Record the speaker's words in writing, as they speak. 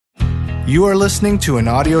You are listening to an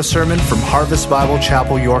audio sermon from Harvest Bible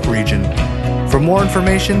Chapel, York Region. For more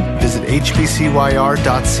information, visit hbcyr.ca.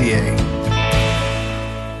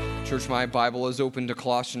 Church, my Bible is open to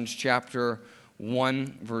Colossians chapter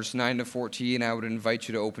 1, verse 9 to 14. I would invite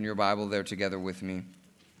you to open your Bible there together with me.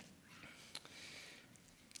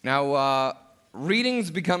 Now,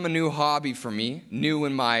 reading's become a new hobby for me, new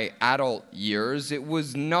in my adult years. It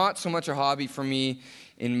was not so much a hobby for me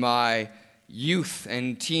in my youth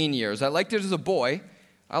and teen years. I liked it as a boy.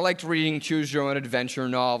 I liked reading choose your own adventure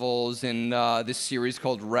novels and this series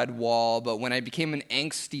called Redwall, but when I became an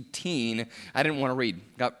angsty teen, I didn't want to read.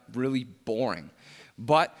 It got really boring.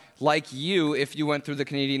 But like you, if you went through the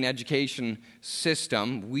Canadian education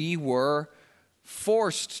system, we were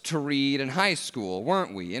forced to read in high school,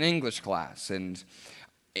 weren't we, in English class. And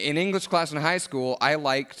in English class in high school, I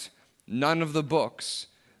liked none of the books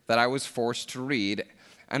that I was forced to read,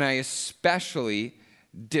 and I especially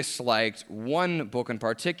disliked one book in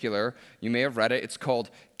particular. You may have read it. It's called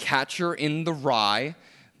Catcher in the Rye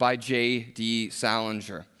by J.D.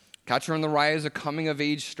 Salinger. Catcher in the Rye is a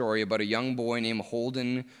coming-of-age story about a young boy named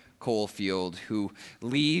Holden Caulfield who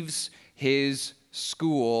leaves his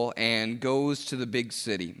school and goes to the big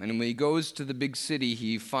city. And when he goes to the big city,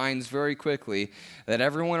 he finds very quickly that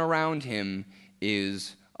everyone around him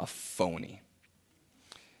is a phony.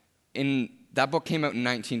 That book came out in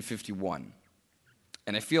 1951.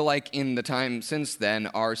 And I feel like in the time since then,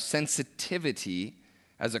 our sensitivity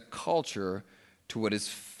as a culture to what is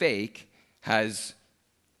fake has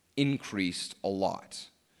increased a lot.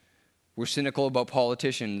 We're cynical about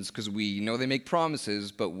politicians because we know they make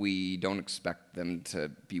promises, but we don't expect them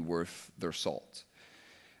to be worth their salt.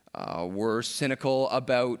 We're cynical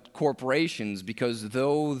about corporations because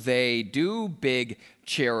though they do big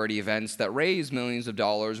charity events that raise millions of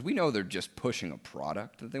dollars, we know they're just pushing a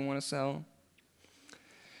product that they want to sell.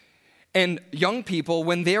 And young people,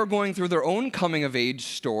 when they're going through their own coming-of-age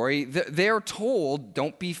story, they're told,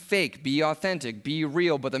 don't be fake, be authentic, be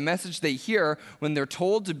real. But the message they hear when they're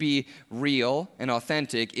told to be real and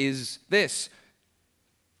authentic is this: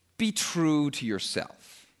 be true to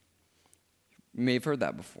yourself. You may have heard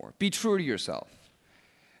that before. Be true to yourself.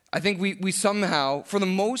 I think we somehow, for the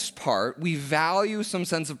most part, we value some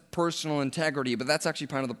sense of personal integrity, but that's actually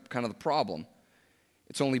kind of the problem.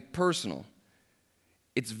 It's only personal.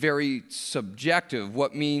 It's very subjective.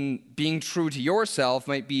 Being true to yourself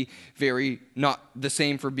might be very not the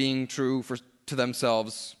same for being true to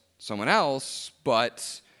themselves, someone else,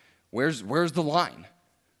 but where's the line?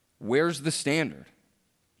 Where's the standard?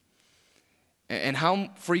 And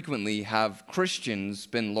how frequently have Christians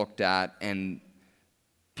been looked at and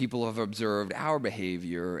people have observed our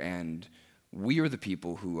behavior and we are the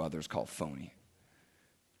people who others call phony,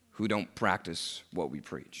 who don't practice what we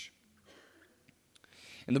preach?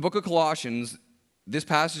 In the book of Colossians, this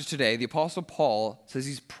passage today, the Apostle Paul says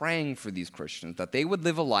he's praying for these Christians, that they would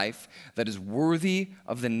live a life that is worthy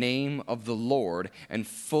of the name of the Lord and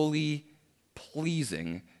fully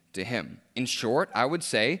pleasing to him. In short, I would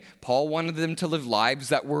say Paul wanted them to live lives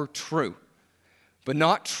that were true, but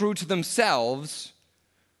not true to themselves,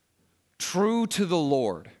 true to the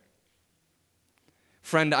Lord.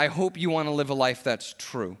 Friend, I hope you want to live a life that's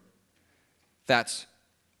true, that's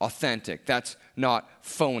authentic, that's not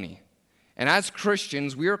phony. And as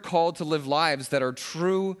Christians, we are called to live lives that are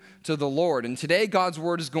true to the Lord. And today, God's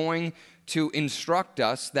word is going to instruct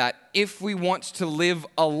us that if we want to live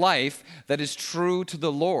a life that is true to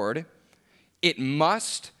the Lord, it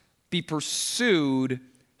must be pursued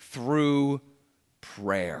through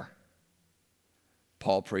prayer.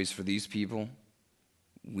 Paul prays for these people.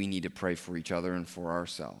 We need to pray for each other and for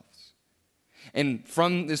ourselves. And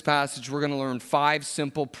from this passage, we're going to learn 5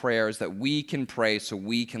 simple prayers that we can pray so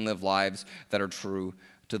we can live lives that are true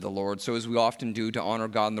to the Lord. So as we often do to honor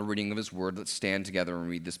God in the reading of his word, let's stand together and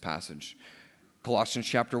read this passage. Colossians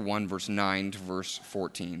chapter 1, verse 9 to verse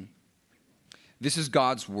 14. This is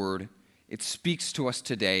God's word. It speaks to us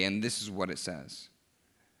today, and this is what it says.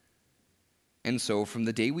 And so from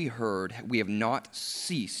the day we heard, we have not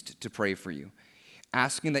ceased to pray for you,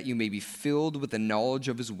 asking that you may be filled with the knowledge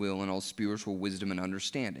of his will and all spiritual wisdom and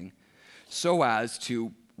understanding, so as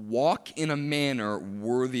to walk in a manner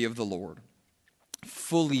worthy of the Lord,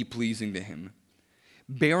 fully pleasing to him,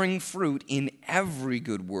 bearing fruit in every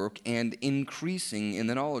good work and increasing in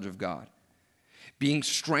the knowledge of God, being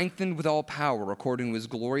strengthened with all power according to his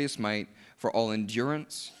glorious might for all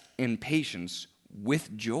endurance and patience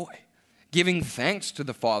with joy, giving thanks to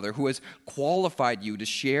the Father who has qualified you to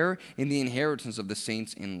share in the inheritance of the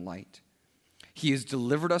saints in light. He has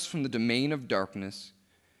delivered us from the domain of darkness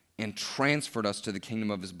and transferred us to the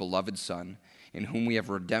kingdom of his beloved Son, in whom we have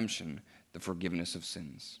redemption, the forgiveness of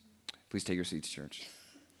sins. Please take your seats, church.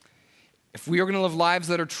 If we are going to live lives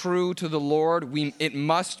that are true to the Lord, it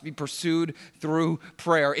must be pursued through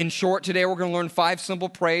prayer. In short, today we're going to learn 5 simple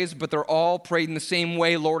prayers, but they're all prayed in the same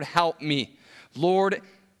way. Lord, help me. Lord,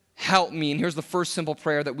 help me. And here's the first simple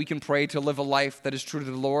prayer that we can pray to live a life that is true to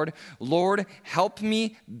the Lord. Lord, help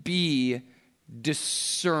me be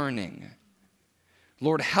discerning.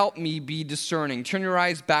 Lord, help me be discerning. Turn your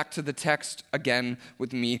eyes back to the text again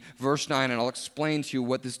with me, verse 9, and I'll explain to you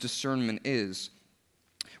what this discernment is.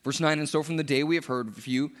 Verse 9, and so from the day we have heard of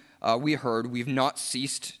you, we have not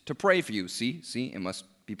ceased to pray for you. See, it must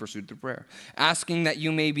be pursued through prayer. Asking that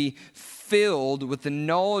you may be filled with the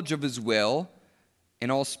knowledge of his will in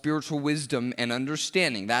all spiritual wisdom and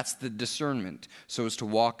understanding. That's the discernment, so as to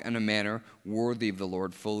walk in a manner worthy of the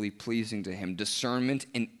Lord, fully pleasing to him. Discernment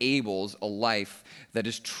enables a life that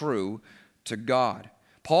is true to God.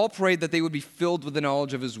 Paul prayed that they would be filled with the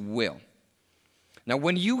knowledge of his will. Now,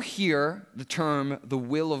 when you hear the term the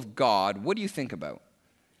will of God, what do you think about?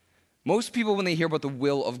 Most people, when they hear about the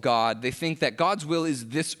will of God, they think that God's will is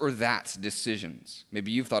this or that decisions.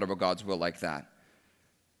 Maybe you've thought about God's will like that.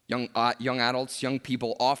 Young adults, young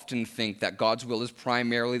people often think that God's will is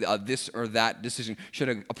primarily this or that decision. Should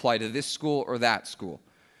I apply to this school or that school?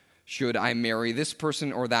 Should I marry this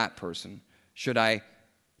person or that person? Should I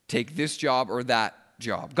take this job or that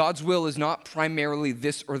job? God's will is not primarily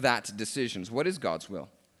this or that decisions. What is God's will?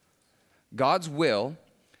 God's will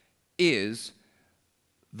is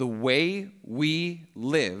the way we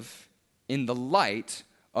live in the light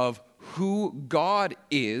of who God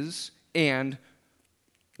is and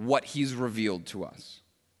what he's revealed to us.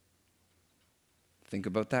 Think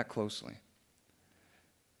about that closely.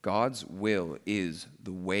 God's will is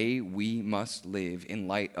the way we must live in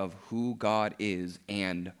light of who God is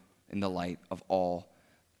and in the light of all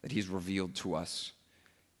that he's revealed to us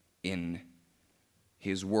in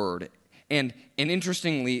his word. And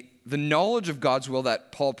interestingly, the knowledge of God's will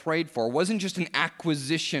that Paul prayed for wasn't just an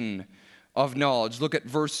acquisition of knowledge. Look at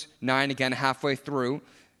verse 9 again, halfway through.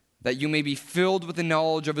 That you may be filled with the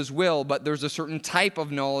knowledge of his will, but there's a certain type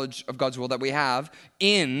of knowledge of God's will that we have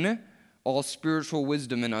in all spiritual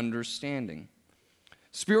wisdom and understanding.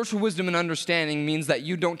 Spiritual wisdom and understanding means that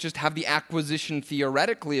you don't just have the acquisition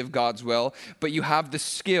theoretically of God's will, but you have the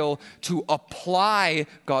skill to apply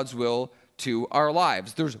God's will to our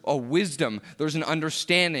lives. There's a wisdom, there's an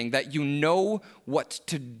understanding that you know what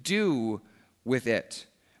to do with it.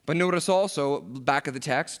 But notice also, back of the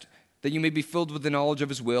text, that you may be filled with the knowledge of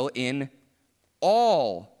his will in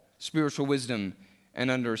all spiritual wisdom and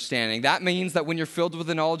understanding. That means that when you're filled with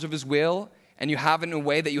the knowledge of his will, and you have it in a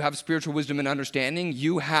way that you have spiritual wisdom and understanding,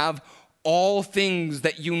 you have all things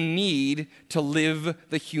that you need to live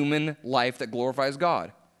the human life that glorifies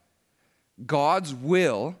God. God's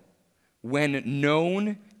will, when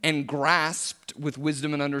known and grasped with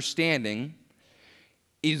wisdom and understanding,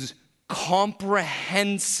 is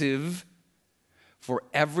comprehensive for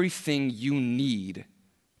everything you need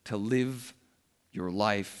to live your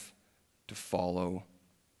life to follow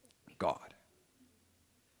God.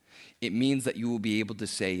 It means that you will be able to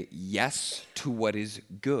say yes to what is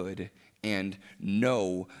good and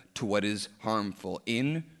no to what is harmful.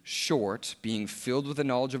 In short, being filled with the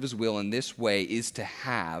knowledge of his will in this way is to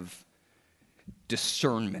have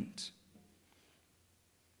discernment.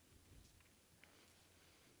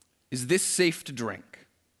 Is this safe to drink?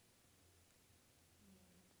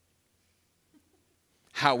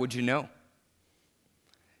 How would you know?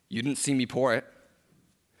 You didn't see me pour it.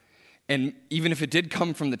 And even if it did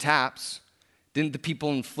come from the taps, didn't the people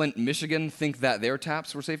in Flint, Michigan think that their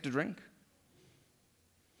taps were safe to drink?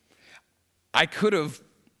 I could have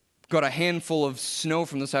got a handful of snow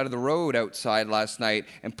from the side of the road outside last night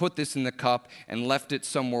and put this in the cup and left it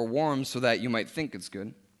somewhere warm so that you might think it's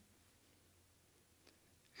good.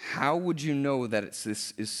 How would you know that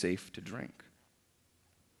this is safe to drink?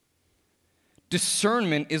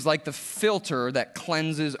 Discernment is like the filter that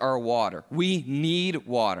cleanses our water. We need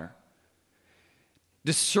water.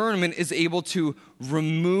 Discernment is able to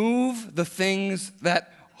remove the things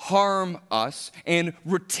that harm us and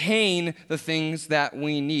retain the things that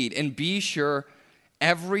we need. And be sure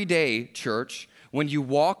every day, church, when you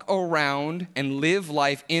walk around and live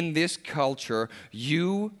life in this culture,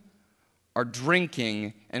 you are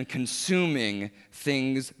drinking and consuming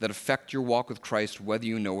things that affect your walk with Christ, whether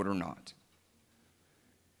you know it or not.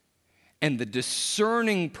 And the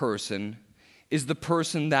discerning person is the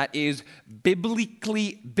person that is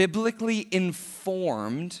biblically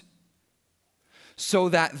informed so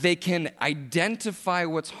that they can identify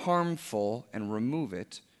what's harmful and remove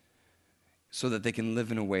it so that they can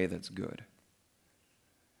live in a way that's good.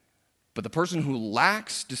 But the person who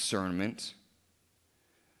lacks discernment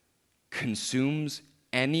consumes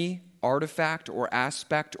any artifact or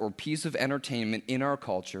aspect or piece of entertainment in our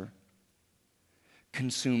culture,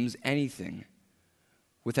 consumes anything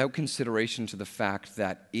without consideration to the fact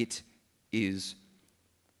that it is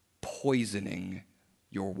poisoning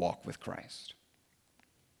your walk with Christ.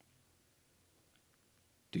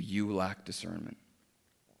 Do you lack discernment?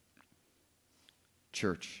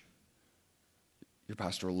 Church, your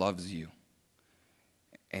pastor loves you,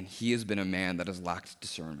 and he has been a man that has lacked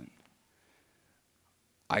discernment.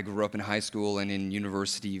 I grew up in high school and in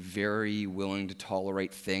university very willing to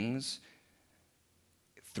tolerate things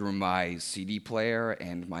through my CD player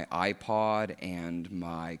and my iPod and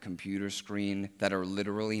my computer screen that are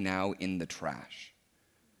literally now in the trash.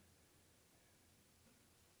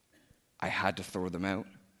 I had to throw them out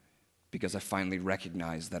because I finally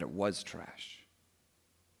recognized that it was trash.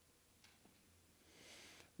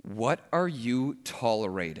 What are you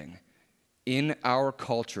tolerating in our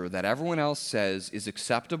culture that everyone else says is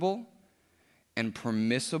acceptable and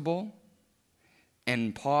permissible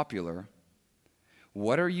and popular?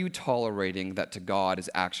 What are you tolerating that to God is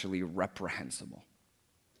actually reprehensible?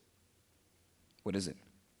 What is it?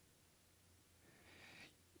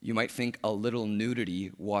 You might think a little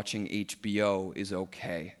nudity watching HBO is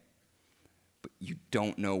okay, but you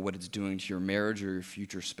don't know what it's doing to your marriage or your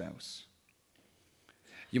future spouse.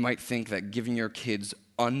 You might think that giving your kids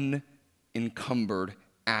unencumbered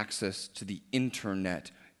access to the internet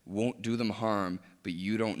won't do them harm, but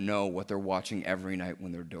you don't know what they're watching every night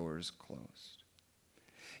when their door is closed.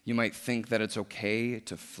 You might think that it's okay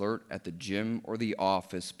to flirt at the gym or the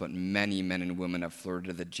office, but many men and women have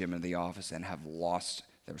flirted at the gym and the office and have lost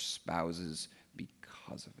their spouses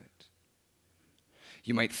because of it.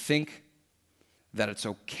 You might think that it's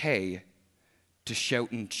okay to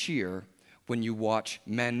shout and cheer when you watch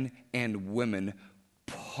men and women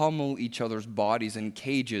pummel each other's bodies in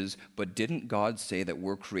cages, but didn't God say that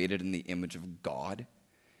we're created in the image of God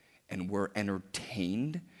and we're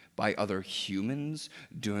entertained by other humans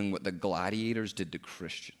doing what the gladiators did to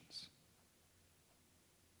Christians?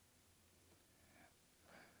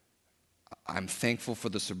 I'm thankful for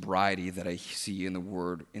the sobriety that I see in the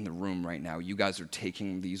room right now. You guys are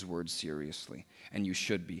taking these words seriously, and you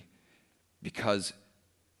should be, because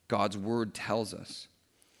God's word tells us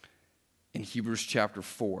in Hebrews chapter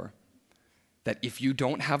 4 that if you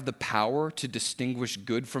don't have the power to distinguish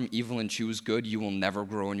good from evil and choose good, you will never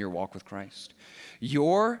grow in your walk with Christ.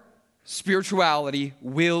 Your spirituality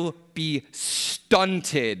will be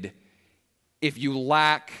stunted if you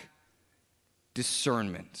lack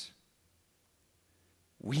discernment.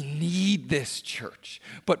 We need this, church.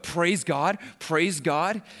 But praise God,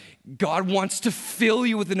 God wants to fill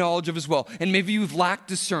you with the knowledge of his will. And maybe you've lacked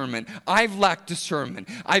discernment. I've lacked discernment.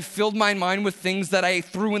 I've filled my mind with things that I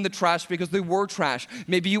threw in the trash because they were trash.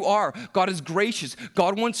 Maybe you are. God is gracious.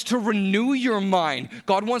 God wants to renew your mind.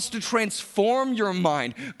 God wants to transform your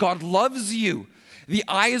mind. God loves you. The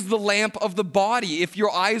eye is the lamp of the body. If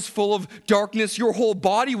your eye is full of darkness, your whole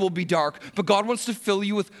body will be dark. But God wants to fill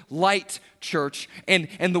you with light, church. And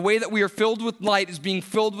the way that we are filled with light is being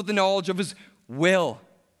filled with the knowledge of his will.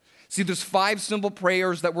 See, there's 5 simple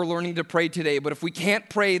prayers that we're learning to pray today, but if we can't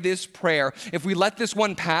pray this prayer, if we let this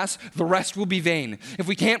one pass, the rest will be vain. If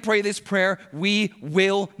we can't pray this prayer, we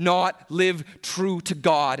will not live true to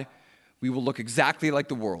God. We will look exactly like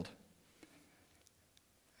the world,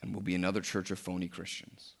 and we'll be another church of phony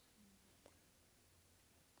Christians.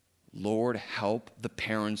 Lord, help the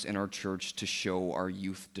parents in our church to show our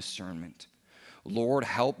youth discernment. Lord,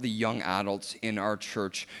 help the young adults in our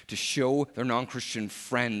church to show their non-Christian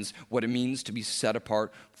friends what it means to be set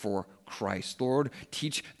apart for Christ. Lord,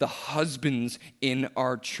 teach the husbands in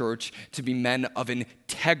our church to be men of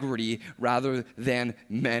integrity rather than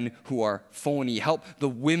men who are phony. Help the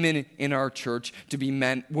women in our church to be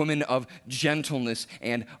women of gentleness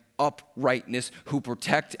and uprightness who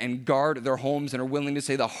protect and guard their homes and are willing to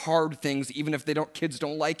say the hard things even if kids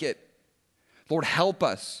don't like it. Lord, help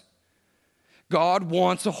us. God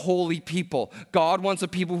wants a holy people. God wants a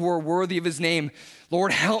people who are worthy of his name.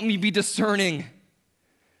 Lord, help me be discerning.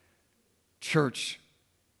 Church,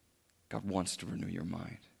 God wants to renew your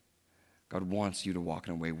mind. God wants you to walk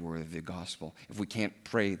in a way worthy of the gospel. If we can't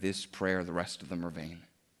pray this prayer, the rest of them are vain.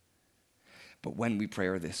 But when we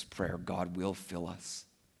pray this prayer, God will fill us.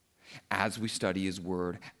 As we study his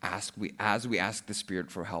word, as we ask the Spirit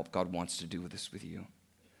for help, God wants to do this with you.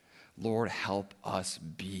 Lord, help us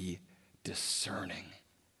be discerning.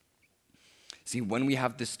 See, when we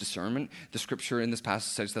have this discernment, the scripture in this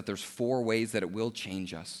passage says that there's 4 ways that it will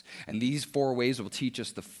change us. And these 4 ways will teach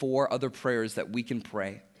us the 4 other prayers that we can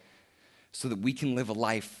pray. so that we can live a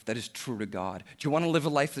life that is true to God. Do you want to live a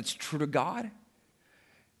life that's true to God?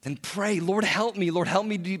 Then pray, Lord, help me. Lord, help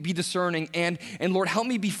me to be discerning, and Lord, help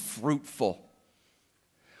me be fruitful.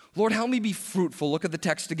 Lord, help me be fruitful. Look at the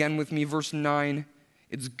text again with me, verse 9.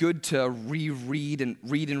 It's good to reread and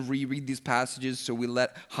reread these passages so we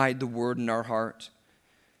hide the word in our heart.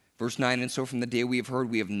 Verse 9, and so from the day we have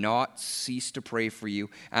heard, we have not ceased to pray for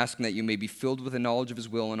you, asking that you may be filled with the knowledge of his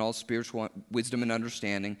will and all spiritual wisdom and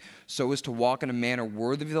understanding, so as to walk in a manner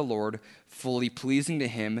worthy of the Lord, fully pleasing to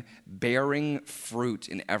him, bearing fruit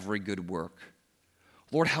in every good work.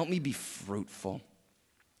 Lord, help me be fruitful.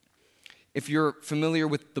 If you're familiar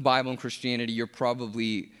with the Bible and Christianity, you're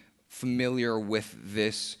probably familiar with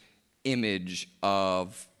this image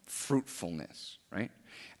of fruitfulness, right?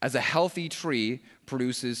 As a healthy tree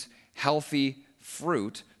produces healthy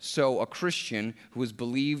fruit, so a Christian who has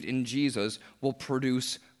believed in Jesus will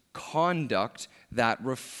produce conduct that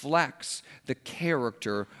reflects the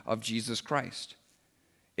character of Jesus Christ.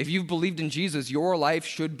 If you've believed in Jesus, your life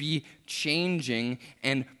should be changing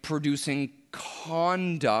and producing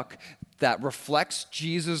conduct that reflects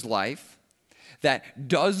Jesus' life, that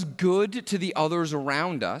does good to the others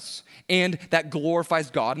around us, and that glorifies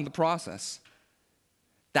God in the process.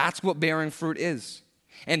 That's what bearing fruit is.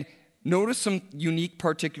 And notice some unique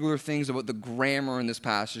particular things about the grammar in this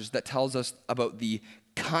passage that tells us about the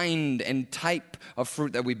kind and type of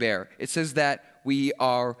fruit that we bear. It says that we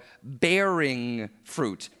are bearing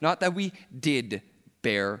fruit, not that we did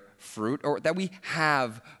bear fruit, or that we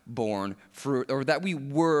have borne fruit, or that we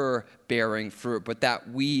were bearing fruit, but that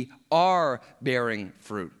we are bearing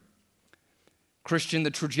fruit. Christian,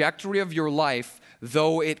 the trajectory of your life,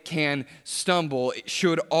 though it can stumble, it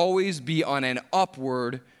should always be on an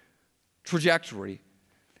upward trajectory.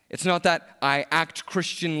 It's not that I act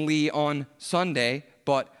Christianly on Sunday,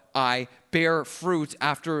 but I bear fruit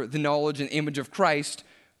after the knowledge and image of Christ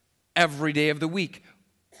every day of the week,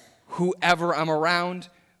 whoever I'm around,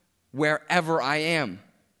 wherever I am.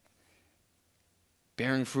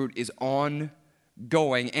 Bearing fruit is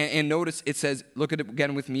ongoing. And notice it says, look at it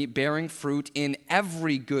again with me, bearing fruit in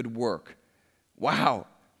every good work. Wow.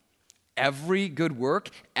 Every good work,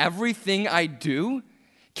 everything I do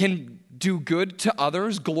can do good to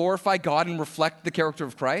others, glorify God, and reflect the character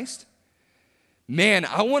of Christ. Man,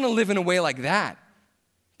 I want to live in a way like that.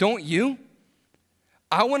 Don't you?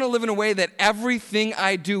 I want to live in a way that everything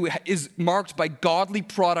I do is marked by godly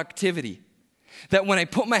productivity. That when I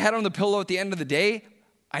put my head on the pillow at the end of the day,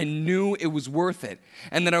 I knew it was worth it.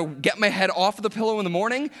 And then I get my head off of the pillow in the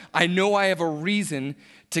morning, I know I have a reason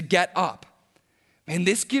to get up. And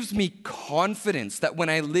this gives me confidence that when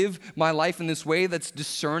I live my life in this way that's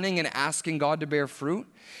discerning and asking God to bear fruit,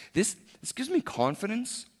 this gives me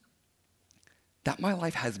confidence that my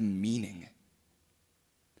life has meaning.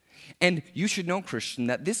 And you should know, Christian,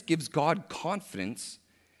 that this gives God confidence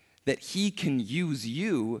that he can use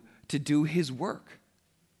you to do his work.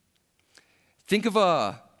 Think of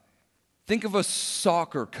a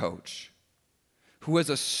soccer coach who has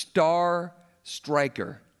a star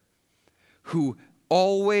striker who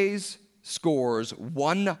always scores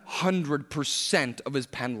 100% of his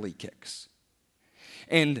penalty kicks.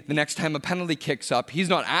 And the next time a penalty kicks up, he's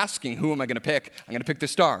not asking, who am I going to pick? I'm going to pick the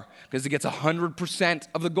star, because he gets 100%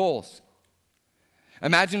 of the goals.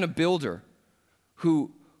 Imagine a builder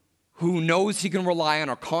who knows he can rely on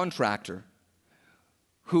a contractor,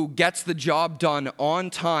 who gets the job done on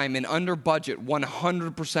time and under budget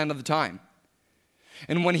 100% of the time.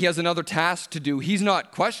 And when he has another task to do, he's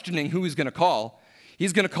not questioning who he's going to call.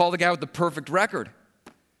 He's going to call the guy with the perfect record.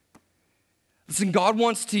 Listen, God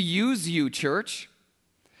wants to use you, church.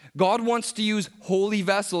 God wants to use holy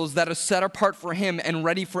vessels that are set apart for him and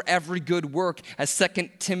ready for every good work, as 2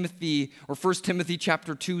 Timothy or 1 Timothy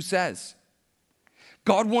chapter 2 says.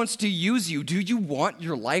 God wants to use you. Do you want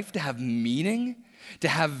your life to have meaning, to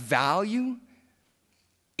have value?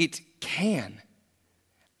 It can.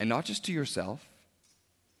 And not just to yourself.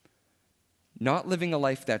 Not living a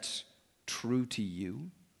life that's true to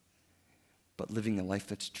you, but living a life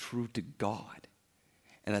that's true to God.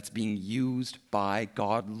 And that's being used by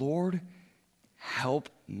God. Lord, help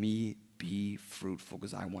me be fruitful,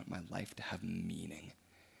 because I want my life to have meaning.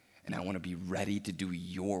 And I want to be ready to do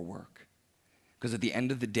your work. Because at the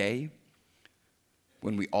end of the day,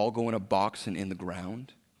 when we all go in a box and in the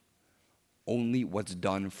ground, only what's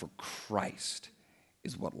done for Christ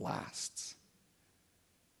is what lasts.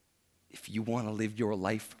 If you want to live your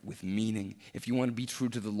life with meaning, if you want to be true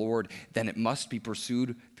to the Lord, then it must be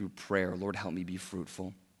pursued through prayer. Lord, help me be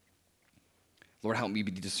fruitful. Lord, help me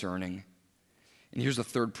be discerning. And here's the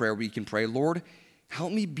third prayer we can pray. Lord,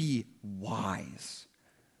 help me be wise.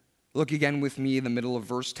 Look again with me in the middle of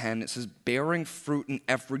verse 10. It says, bearing fruit in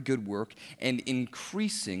every good work and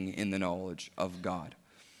increasing in the knowledge of God.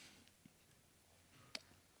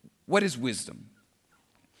 What is wisdom?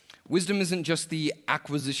 Wisdom isn't just the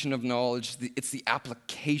acquisition of knowledge, it's the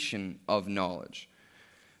application of knowledge.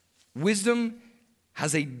 Wisdom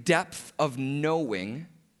has a depth of knowing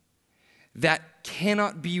that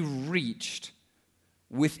cannot be reached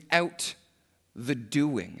without the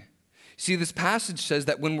doing. See, this passage says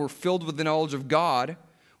that when we're filled with the knowledge of God,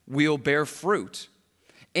 we'll bear fruit.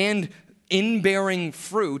 And in bearing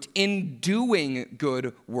fruit, in doing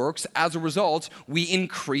good works, as a result, we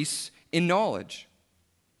increase in knowledge.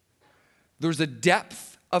 There's a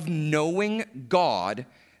depth of knowing God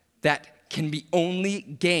that can be only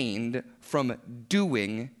gained from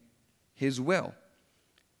doing His will.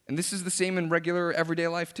 And this is the same in regular everyday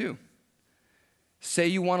life too. Say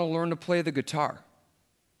you want to learn to play the guitar.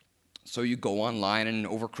 So you go online, and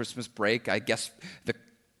over Christmas break, I guess the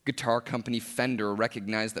guitar company Fender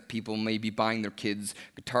recognized that people may be buying their kids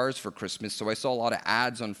guitars for Christmas. So I saw a lot of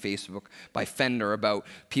ads on Facebook by Fender about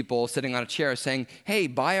people sitting on a chair saying, hey,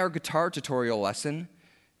 buy our guitar tutorial lesson.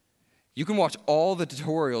 You can watch all the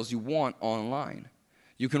tutorials you want online.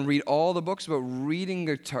 You can read all the books about reading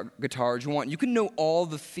guitars you want. You can know all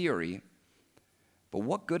the theory. But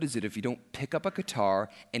what good is it if you don't pick up a guitar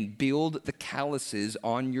and build the calluses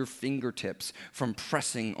on your fingertips from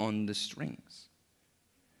pressing on the strings?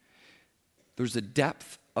 There's a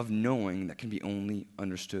depth of knowing that can be only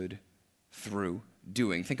understood through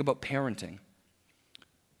doing. Think about parenting.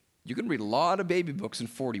 You can read a lot of baby books in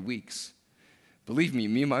 40 weeks. Believe me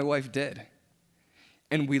and my wife did.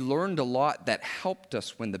 And we learned a lot that helped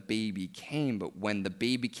us when the baby came, but when the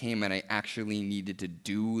baby came and I actually needed to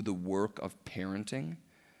do the work of parenting,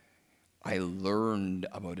 I learned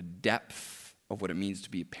about a depth of what it means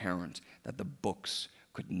to be a parent that the books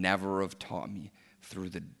could never have taught me through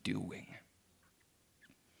the doing.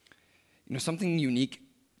 You know, something unique,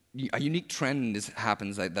 a unique trend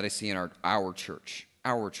happens that I see in our church.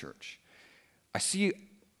 I see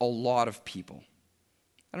a lot of people,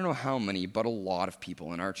 I don't know how many, but a lot of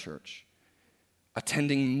people in our church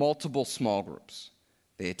attending multiple small groups.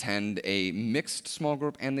 They attend a mixed small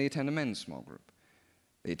group and they attend a men's small group.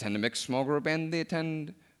 They attend a mixed small group and they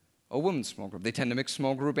attend a women's small group. They attend a mixed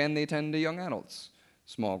small group and they attend a young adults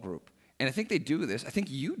small group. And I think they do this, I think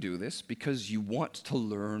you do this because you want to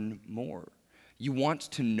learn more. You want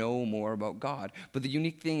to know more about God. But the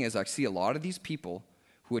unique thing is I see a lot of these people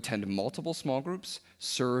who attend multiple small groups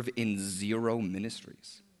serve in 0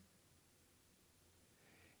 ministries.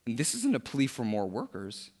 And this isn't a plea for more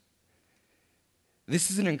workers. This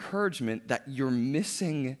is an encouragement that you're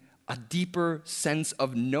missing a deeper sense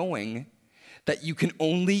of knowing that you can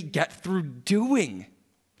only get through doing.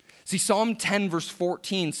 See, Psalm 10 verse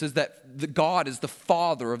 14 says that God is the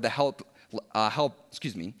father of the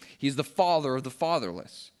He's the father of the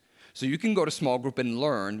fatherless. So you can go to small group and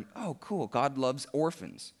learn, oh, cool, God loves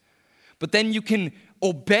orphans. But then you can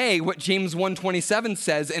obey what James 1:27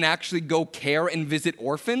 says and actually go care and visit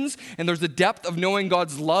orphans. And there's a depth of knowing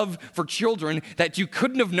God's love for children that you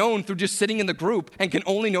couldn't have known through just sitting in the group and can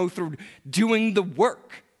only know through doing the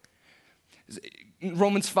work.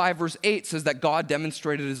 Romans 5 verse 8 says that God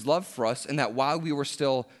demonstrated His love for us and that while we were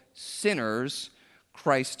still sinners,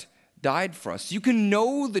 Christ died for us. You can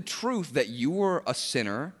know the truth that you were a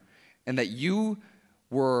sinner and that you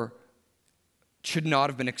should not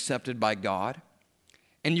have been accepted by God.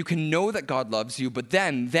 And you can know that God loves you, but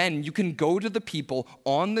then you can go to the people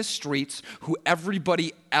on the streets who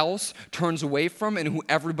everybody else turns away from and who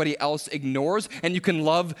everybody else ignores, and you can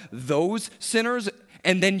love those sinners,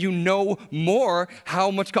 and then you know more how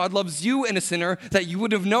much God loves you in a sinner that you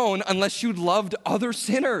would have known unless you'd loved other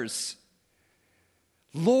sinners.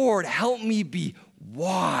 Lord, help me be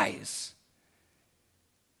wise.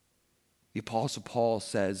 The Apostle Paul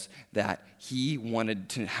says that he wanted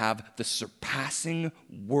to have the surpassing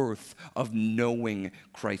worth of knowing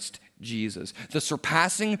Christ Jesus. The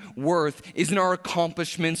surpassing worth isn't our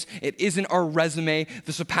accomplishments. It isn't our resume.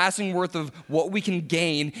 The surpassing worth of what we can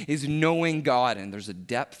gain is knowing God. And there's a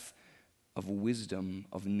depth of wisdom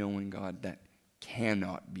of knowing God that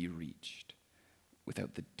cannot be reached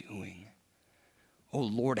without the doing. Oh,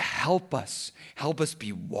 Lord, help us. Help us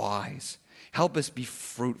be wise. Help us be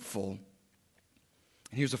fruitful.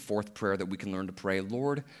 And here's a fourth prayer that we can learn to pray.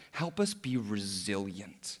 Lord, help us be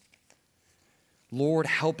resilient. Lord,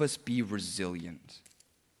 help us be resilient.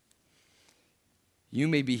 You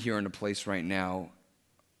may be here in a place right now.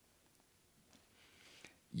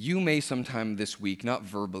 You may sometime this week, not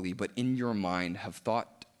verbally, but in your mind, have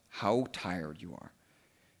thought how tired you are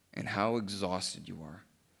and how exhausted you are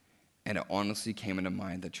And it honestly came into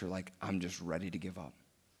mind that you're like, I'm just ready to give up.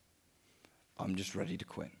 I'm just ready to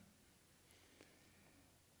quit.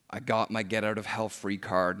 I got my get out of hell free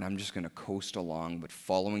card and I'm just going to coast along, but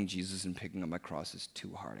following Jesus and picking up my cross is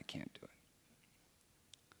too hard. I can't do it.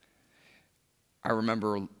 I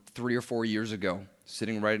remember 3 or 4 years ago,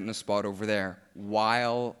 sitting right in a spot over there,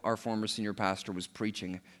 while our former senior pastor was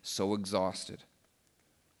preaching, so exhausted,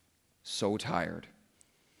 so tired.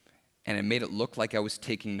 And it made it look like I was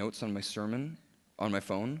taking notes on my sermon on my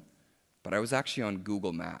phone, but I was actually on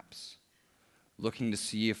Google Maps, looking to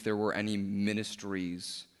see if there were any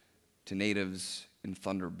ministries to natives in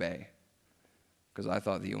Thunder Bay, because I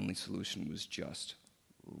thought the only solution was just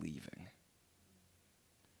leaving.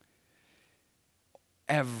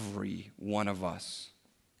 Every one of us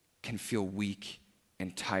can feel weak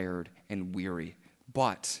and tired and weary,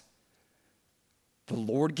 but the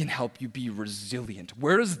Lord can help you be resilient.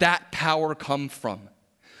 Where does that power come from?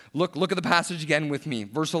 Look at the passage again with me.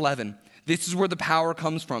 Verse 11. This is where the power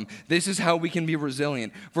comes from. This is how we can be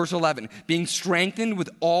resilient. Verse 11. Being strengthened with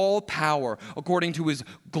all power according to his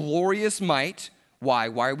glorious might. Why?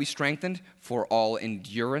 Why are we strengthened? For all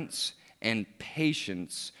endurance and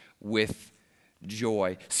patience with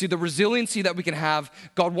joy. See, the resiliency that we can have,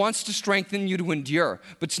 God wants to strengthen you to endure,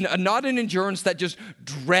 but it's not an endurance that just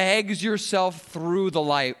drags yourself through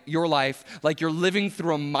your life like you're living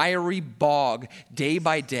through a miry bog day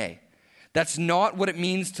by day. That's not what it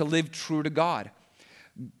means to live true to God.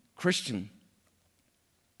 Christian,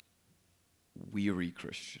 weary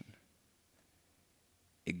Christian,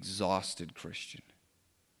 exhausted Christian,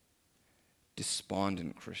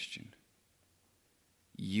 despondent Christian,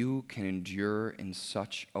 you can endure in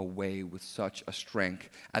such a way with such a strength,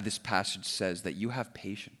 as this passage says, that you have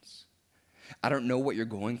patience. I don't know what you're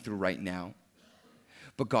going through right now,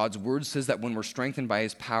 but God's word says that when we're strengthened by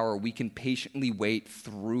his power, we can patiently wait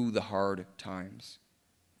through the hard times.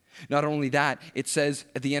 Not only that, it says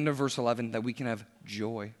at the end of verse 11 that we can have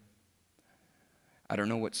joy. I don't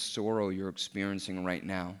know what sorrow you're experiencing right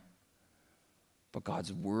now, but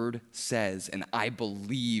God's word says, and I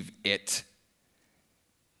believe it,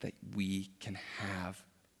 that we can have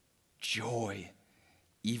joy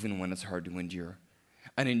even when it's hard to endure.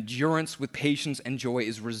 An endurance with patience and joy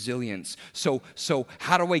is resilience. So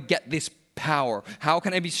how do I get this power? How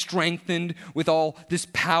can I be strengthened with all this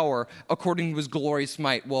power according to his glorious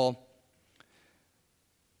might? Well,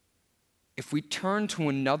 if we turn to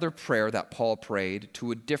another prayer that Paul prayed to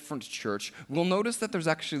a different church, we'll notice that there's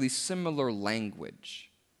actually similar language.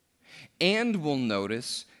 And we'll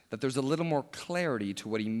notice that there's a little more clarity to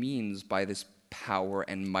what he means by this power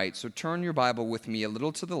and might. So turn your Bible with me a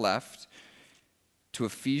little to the left to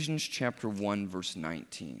Ephesians chapter 1, verse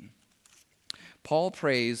 19. Paul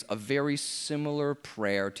prays a very similar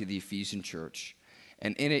prayer to the Ephesian church,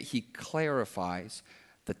 and in it he clarifies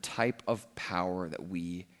the type of power that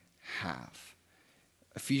we have.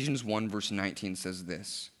 Ephesians 1, verse 19 says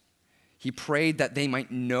this. He prayed that they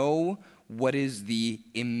might know what is the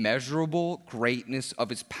immeasurable greatness of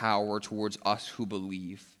his power towards us who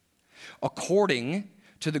believe, according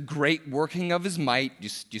to the great working of his might. Do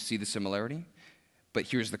you see the similarity? But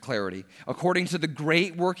here's the clarity. According to the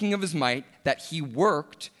great working of his might that he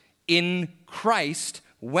worked in Christ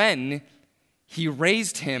when he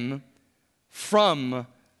raised him from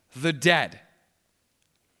the dead.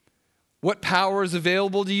 What power is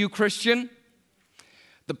available to you, Christian?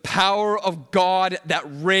 The power of God that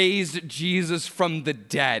raised Jesus from the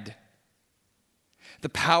dead. The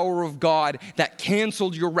power of God that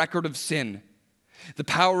canceled your record of sin. The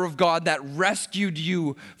power of God that rescued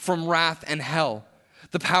you from wrath and hell.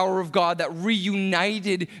 The power of God that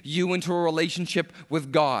reunited you into a relationship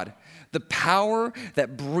with God. The power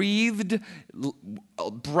that breathed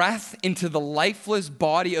breath into the lifeless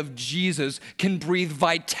body of Jesus can breathe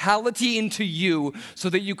vitality into you so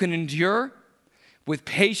that you can endure with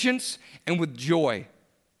patience and with joy.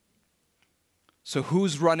 So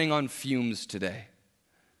who's running on fumes today?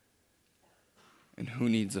 And who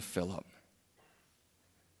needs a fill-up?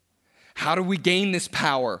 How do we gain this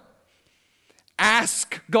power?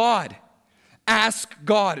 Ask God. Ask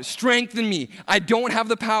God, strengthen me. I don't have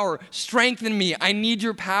the power. Strengthen me. I need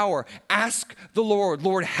your power. Ask the Lord.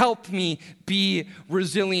 Lord, help me be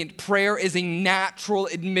resilient. Prayer is a natural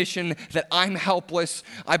admission that I'm helpless.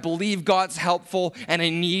 I believe God's helpful, and I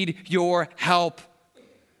need your help.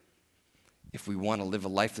 If we want to live a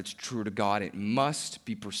life that's true to God, it must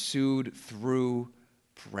be pursued through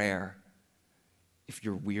prayer. If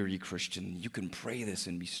you're weary, Christian, you can pray this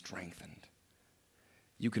and be strengthened.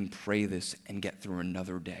 You can pray this and get through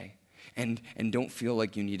another day. And don't feel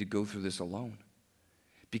like you need to go through this alone.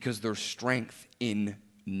 Because there's strength in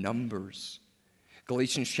numbers.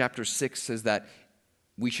 Galatians chapter 6 says that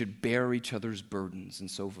we should bear each other's burdens and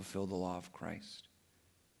so fulfill the law of Christ.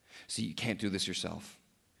 See, you can't do this yourself.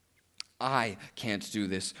 I can't do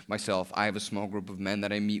this myself. I have a small group of men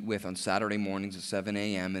that I meet with on Saturday mornings at 7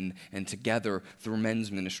 a.m. And together, through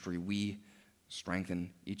men's ministry, we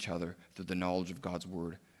strengthen each other through the knowledge of God's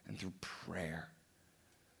word and through prayer.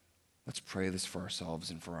 Let's pray this for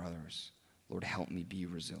ourselves and for others. Lord, help me be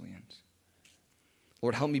resilient.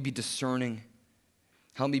 Lord, help me be discerning.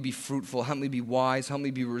 Help me be fruitful. Help me be wise. Help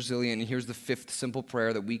me be resilient. And here's the fifth simple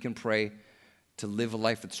prayer that we can pray to live a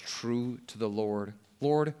life that's true to the Lord.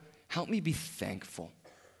 Lord, help me be thankful.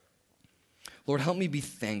 Lord, help me be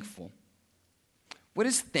thankful. What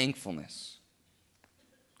is thankfulness?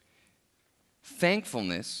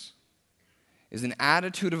 Thankfulness is an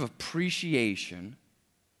attitude of appreciation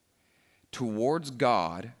towards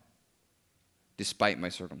God despite my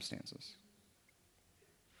circumstances.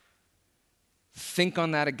 Think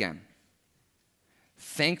on that again.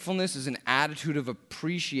 Thankfulness is an attitude of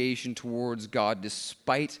appreciation towards God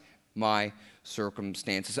despite my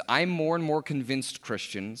circumstances. I'm more and more convinced,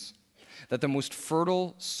 Christians, that the most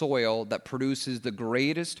fertile soil that produces the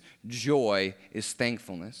greatest joy is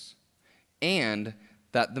thankfulness, and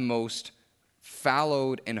that the most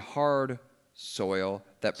fallowed and hard soil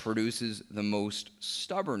that produces the most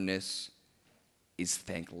stubbornness is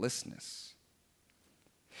thanklessness.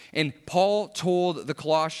 And Paul told the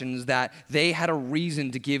Colossians that they had a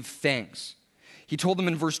reason to give thanks. He told them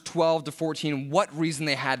in verse 12 to 14 what reason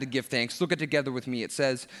they had to give thanks. Look at it together with me. It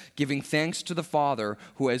says, giving thanks to the Father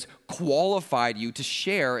who has qualified you to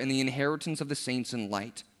share in the inheritance of the saints in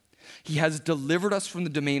light. He has delivered us from the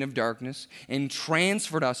domain of darkness and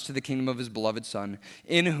transferred us to the kingdom of his beloved Son,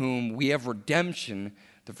 in whom we have redemption,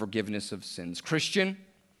 the forgiveness of sins. Christian,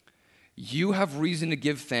 you have reason to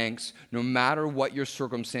give thanks no matter what your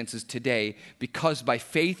circumstances today, because by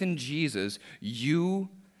faith in Jesus, you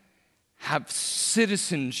have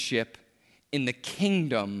citizenship in the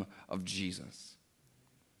kingdom of Jesus.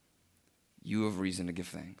 You have reason to give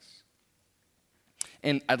thanks.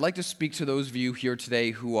 And I'd like to speak to those of you here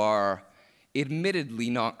today who are admittedly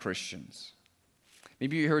not Christians.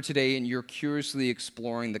 Maybe you're here today and you're curiously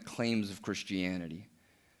exploring the claims of Christianity.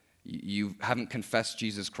 You haven't confessed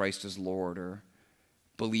Jesus Christ as Lord or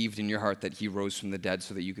believed in your heart that he rose from the dead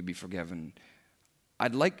so that you could be forgiven.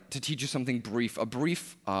 I'd like to teach you something brief, a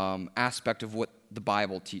brief aspect of what the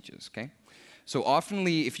Bible teaches, okay? So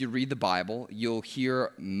oftenly, if you read the Bible, you'll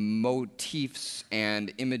hear motifs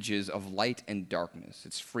and images of light and darkness.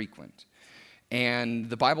 It's frequent. And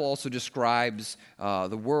the Bible also describes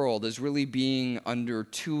the world as really being under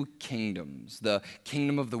two kingdoms, the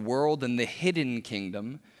kingdom of the world and the hidden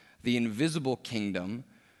kingdom, the invisible kingdom,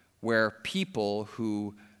 where people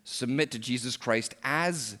who submit to Jesus Christ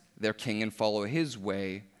as their king and follow his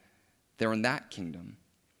way, they're in that kingdom.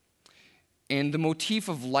 And the motif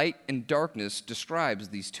of light and darkness describes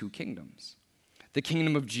these two kingdoms. The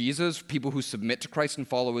kingdom of Jesus, people who submit to Christ and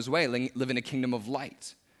follow his way, live in a kingdom of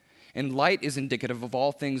light. And light is indicative of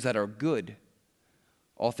all things that are good,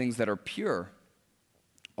 all things that are pure,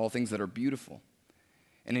 all things that are beautiful.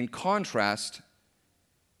 And in contrast,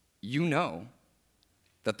 you know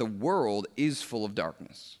that the world is full of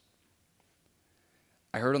darkness.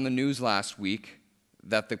 I heard on the news last week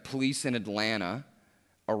that the police in Atlanta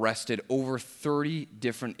arrested over 30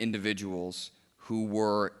 different individuals who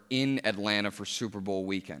were in Atlanta for Super Bowl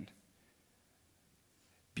weekend.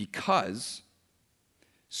 Because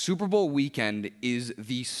Super Bowl weekend is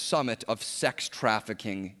the summit of sex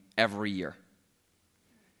trafficking every year.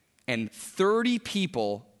 And 30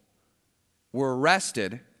 people were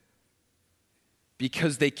arrested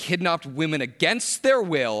because they kidnapped women against their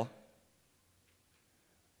will,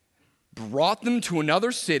 brought them to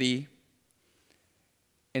another city,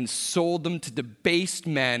 and sold them to debased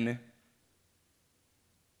men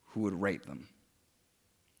who would rape them.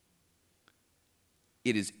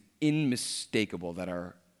 It is unmistakable that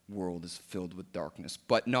our world is filled with darkness.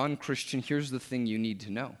 But non-Christian, here's the thing you need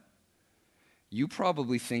to know. You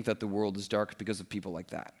probably think that the world is dark because of people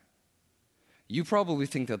like that. You probably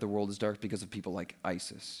think that the world is dark because of people like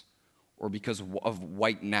ISIS, or because of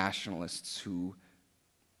white nationalists who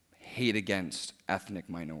hate against ethnic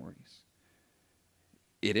minorities.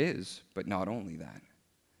 It is, but not only that.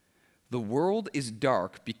 The world is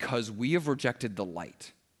dark because we have rejected the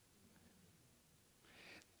light.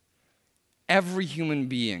 Every human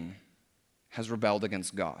being has rebelled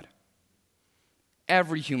against God.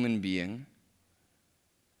 Every human being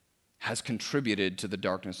has contributed to the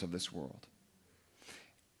darkness of this world.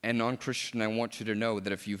 And non-Christian, I want you to know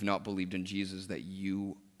that if you've not believed in Jesus, that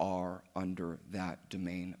you are under that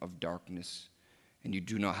domain of darkness, and you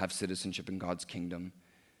do not have citizenship in God's kingdom.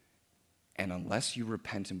 And unless you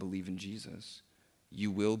repent and believe in Jesus,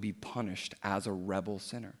 you will be punished as a rebel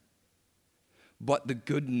sinner. But the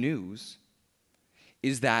good news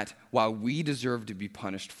is that while we deserve to be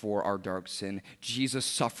punished for our dark sin, Jesus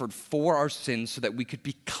suffered for our sins so that we could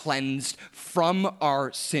be cleansed from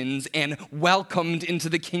our sins and welcomed into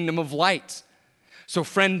the kingdom of light. So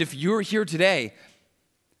friend, if you're here today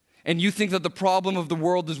and you think that the problem of the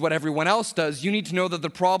world is what everyone else does, you need to know that the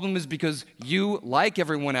problem is because you, like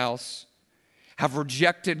everyone else, have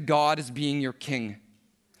rejected God as being your king.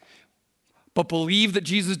 But believe that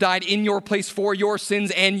Jesus died in your place for your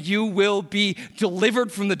sins, and you will be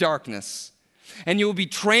delivered from the darkness. And you will be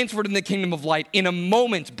transferred in the kingdom of light in a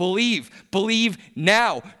moment. Believe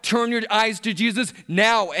now. Turn your eyes to Jesus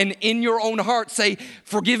now, and in your own heart say,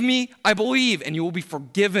 forgive me, I believe, and you will be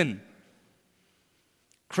forgiven.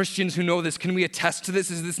 Christians who know this, can we attest to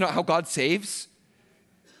this? Is this not how God saves?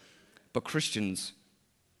 But Christians,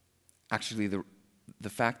 actually, the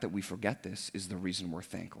fact that we forget this is the reason we're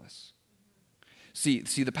thankless. See,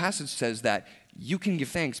 the passage says that you can give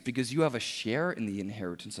thanks because you have a share in the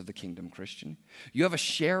inheritance of the kingdom, Christian. You have a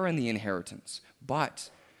share in the inheritance, but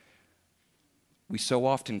we so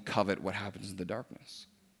often covet what happens in the darkness.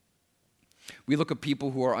 We look at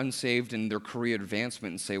people who are unsaved in their career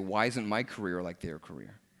advancement and say, why isn't my career like their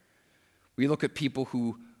career? We look at people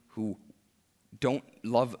who don't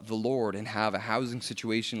love the Lord and have a housing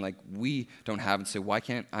situation like we don't have and say, why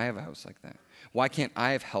can't I have a house like that? Why can't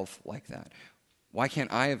I have health like that? Why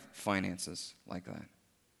can't I have finances like that?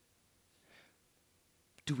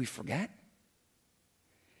 Do we forget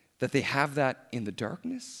that they have that in the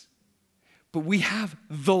darkness? But we have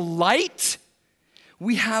the light.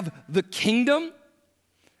 We have the kingdom.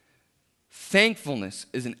 Thankfulness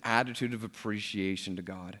is an attitude of appreciation to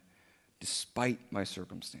God, despite my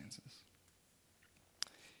circumstances.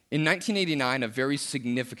 In 1989, a very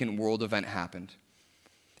significant world event happened.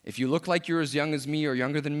 If you look like you're as young as me or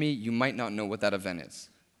younger than me, you might not know what that event is.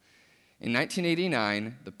 In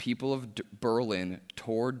 1989, the people of Berlin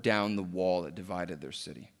tore down the wall that divided their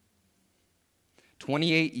city.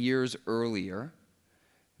 28 years earlier,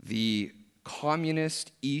 the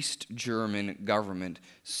communist East German government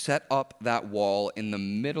set up that wall in the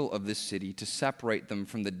middle of the city to separate them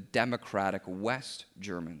from the democratic West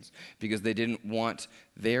Germans because they didn't want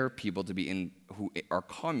their people to be who are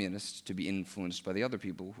communists to be influenced by the other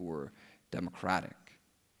people who were democratic.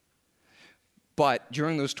 But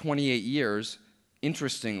during those 28 years,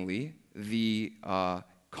 interestingly, the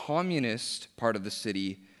communist part of the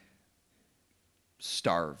city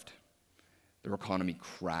starved. Their economy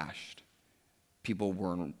crashed. People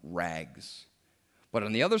were in rags. But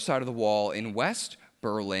on the other side of the wall in West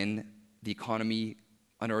Berlin, the economy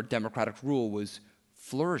under a democratic rule was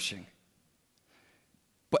flourishing.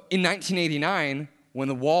 But in 1989, when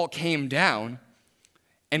the wall came down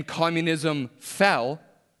and communism fell,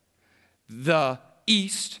 the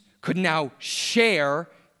East could now share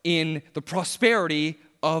in the prosperity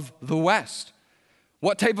of the West.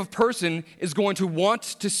 What type of person is going to want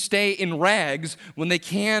to stay in rags when they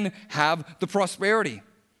can have the prosperity?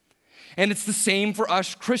 And it's the same for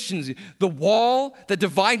us Christians. The wall that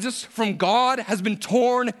divides us from God has been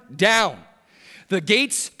torn down. The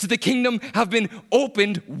gates to the kingdom have been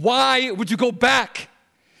opened. Why would you go back?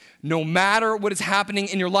 No matter what is happening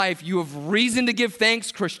in your life, you have reason to give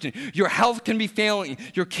thanks, Christian. Your health can be failing.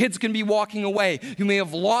 Your kids can be walking away. You may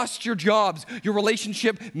have lost your jobs. Your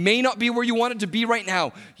relationship may not be where you want it to be right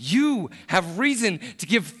now. You have reason to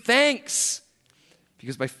give thanks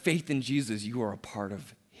because by faith in Jesus, you are a part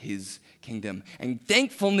of his kingdom. And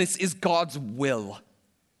thankfulness is God's will.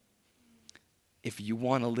 If you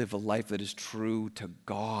want to live a life that is true to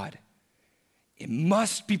God, it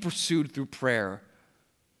must be pursued through prayer.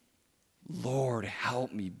 Lord,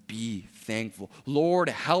 help me be thankful. Lord,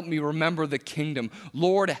 help me remember the kingdom.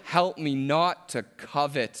 Lord, help me not to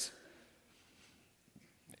covet.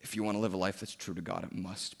 If you want to live a life that's true to God, it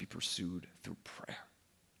must be pursued through prayer.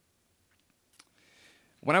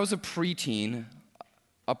 When I was a preteen,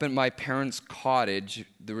 up in my parents' cottage,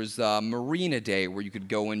 there was a marina day where you could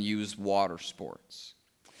go and use water sports.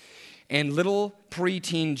 And little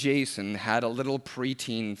preteen Jason had a little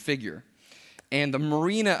preteen figure. And the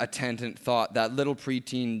marina attendant thought that little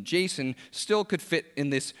preteen Jason still could fit in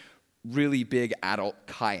this really big adult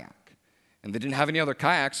kayak. And they didn't have any other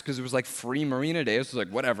kayaks because it was like free marina day. So I was like,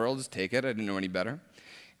 whatever, I'll just take it. I didn't know any better.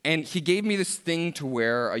 And he gave me this thing to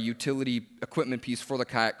wear, a utility equipment piece for the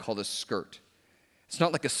kayak called a skirt. It's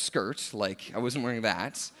not like a skirt, like I wasn't wearing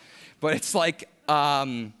that. But it's like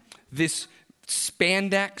this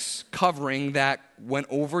spandex covering that went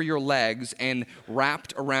over your legs and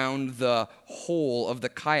wrapped around the hole of the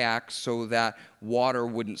kayak so that water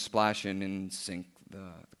wouldn't splash in and sink the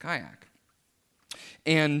kayak.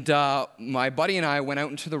 And my buddy and I went out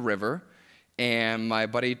into the river, and my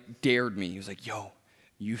buddy dared me. He was like, yo,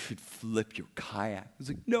 you should flip your kayak. I was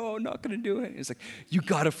like, no, I'm not going to do it. He's like, you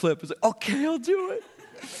got to flip. I was like, okay, I'll do it.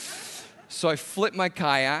 So I flipped my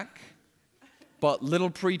kayak, but little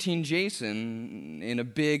preteen Jason in a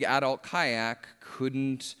big adult kayak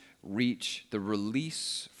couldn't reach the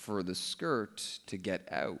release for the skirt to get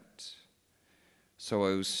out. So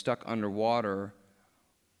I was stuck underwater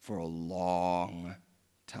for a long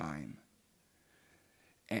time.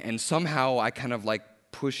 And somehow I kind of like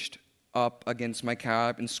pushed up against my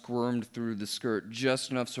kayak and squirmed through the skirt just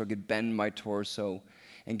enough so I could bend my torso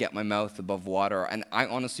and get my mouth above water. And I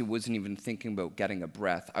honestly wasn't even thinking about getting a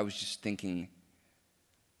breath. I was just thinking,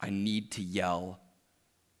 I need to yell,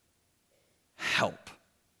 help.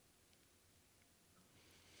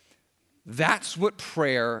 That's what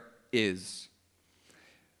prayer is.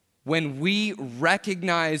 When we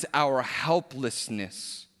recognize our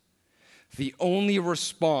helplessness, the only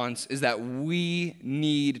response is that we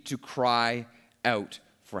need to cry out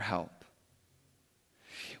for help.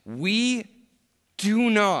 We do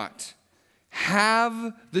not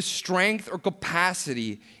have the strength or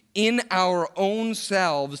capacity in our own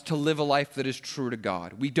selves to live a life that is true to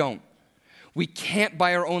God. We don't. We can't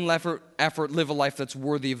by our own effort live a life that's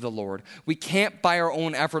worthy of the Lord. We can't by our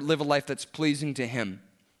own effort live a life that's pleasing to Him.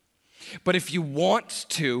 But if you want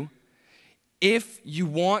to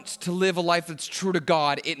live a life that's true to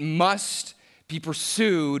God, it must be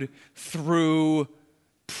pursued through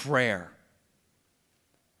prayer.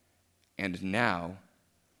 And now,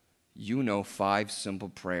 you know 5 simple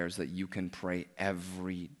prayers that you can pray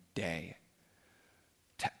every day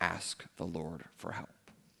to ask the Lord for help.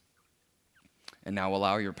 And now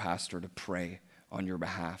allow your pastor to pray on your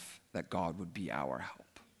behalf that God would be our help.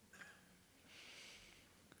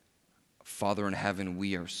 Father in heaven,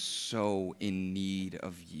 we are so in need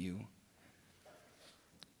of you.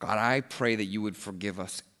 God, I pray that you would forgive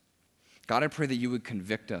us. God, I pray that you would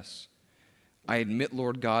convict us. I admit,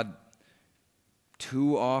 Lord God,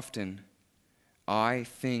 too often I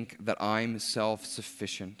think that I'm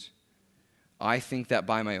self-sufficient. I think that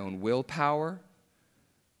by my own willpower,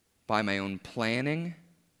 by my own planning,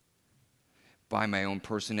 by my own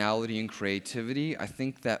personality and creativity, I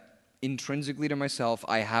think that intrinsically to myself,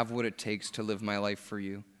 I have what it takes to live my life for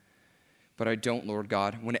you. But I don't, Lord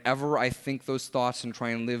God. Whenever I think those thoughts and try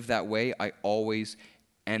and live that way, I always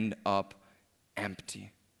end up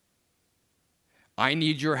empty. I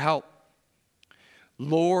need your help.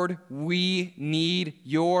 Lord, we need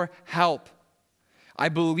your help. I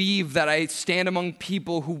believe that I stand among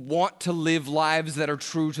people who want to live lives that are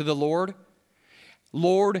true to the Lord.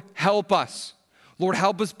 Lord, help us. Lord,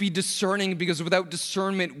 help us be discerning, because without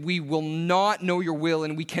discernment, we will not know your will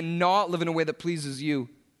and we cannot live in a way that pleases you.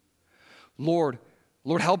 Lord,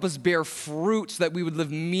 help us bear fruit so that we would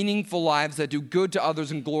live meaningful lives that do good to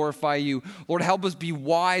others and glorify you. Lord, help us be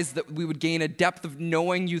wise that we would gain a depth of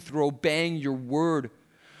knowing you through obeying your word.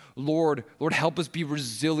 Lord, help us be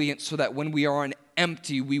resilient so that when we are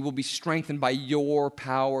empty, we will be strengthened by your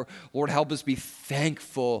power. Lord, help us be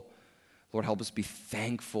thankful. Lord, help us be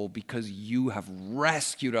thankful because you have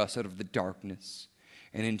rescued us out of the darkness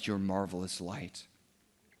and into your marvelous light.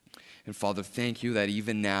 And Father, thank you that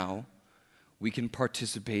even now we can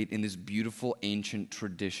participate in this beautiful ancient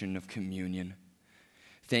tradition of communion.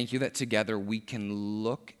 Thank you that together we can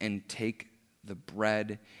look and take the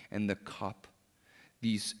bread and the cup,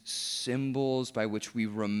 these symbols by which we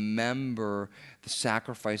remember the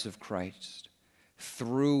sacrifice of Christ,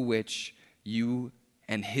 through which you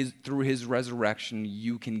and through his resurrection,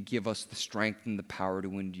 you can give us the strength and the power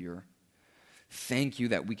to endure. Thank you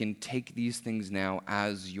that we can take these things now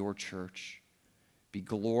as your church. Be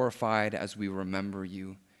glorified as we remember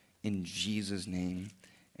you. In Jesus' name,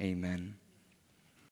 amen.